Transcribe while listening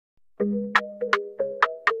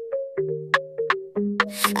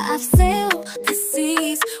sailed the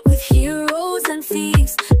seas with heroes and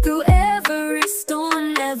thieves. Through every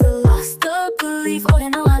storm, never lost the belief. 俺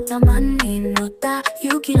の頭に乗った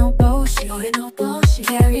yūki の帽子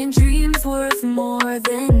Carrying dreams worth more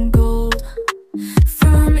than gold.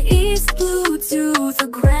 From East Blue to the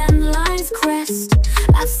Grand Line's crest,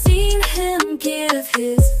 I've seen him give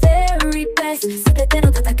his very best. 全ての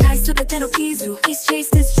戦い、全ての傷 He's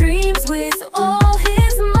chased his dreams with all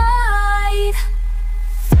his might.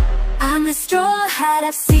 I'm a straw hat,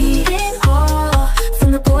 I've seen it all.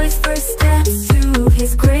 From the boy's first steps to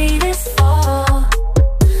his greatest fall.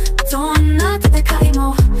 どんな戦い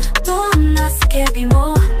も、どんな叫び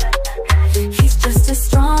も He's just as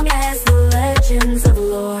strong as the legends of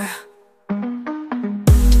lore.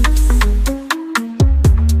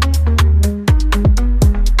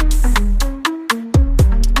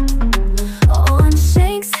 On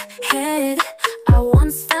Shanks' head, I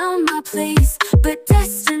once found my place, but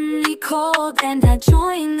destiny called and I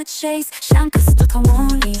joined the chase. Shanks と共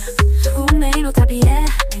に運命の旅へ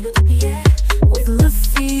With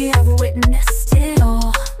Luffy, I've witnessed it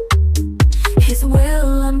all. His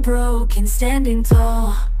will unbroken, standing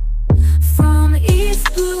tall. From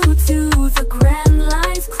East Blue to the Grand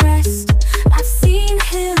Line's crest, I've seen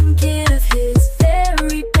him give his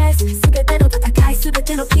very best. 全ての戦い、全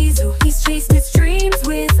ての傷 He's chased his dreams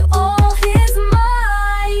with all his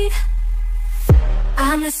might.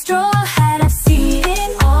 I'm a straw hat, I've seen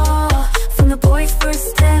it all. From the boy's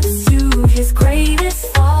first steps to his greatest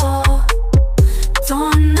fall. ど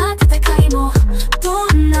んな戦いも、ど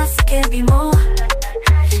んな叫びも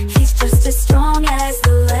He's just as strong as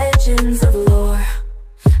the legends of lore.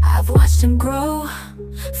 I've watched him grow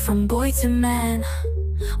from boy to man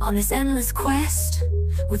on his endless quest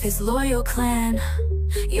with his loyal clan.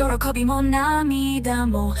 喜びも涙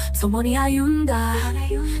も共に歩んだ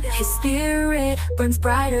His spirit burns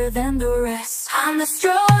brighter than the rest. I'm the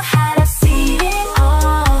straw hat, I've seen it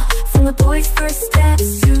all. From the boy's first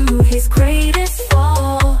steps to his greatest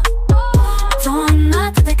fall. どんな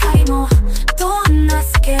戦いも、どんな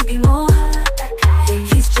叫びも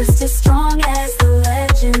He's just as strong as the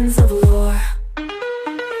legends of lore.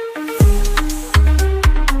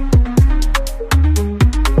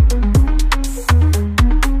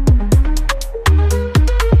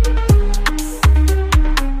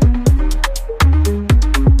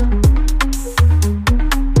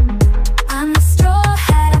 I'm the straw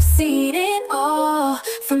hat, I've seen it all.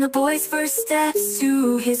 From the boy's first steps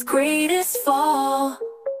to his greatest fall.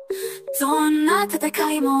 どんな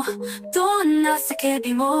戦いも、どんな叫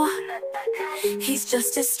びも He's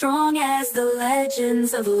just as strong as the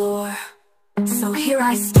legends of lore. So here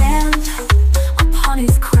I stand upon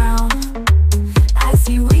his crown as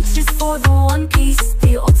he reaches for the one piece,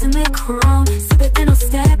 the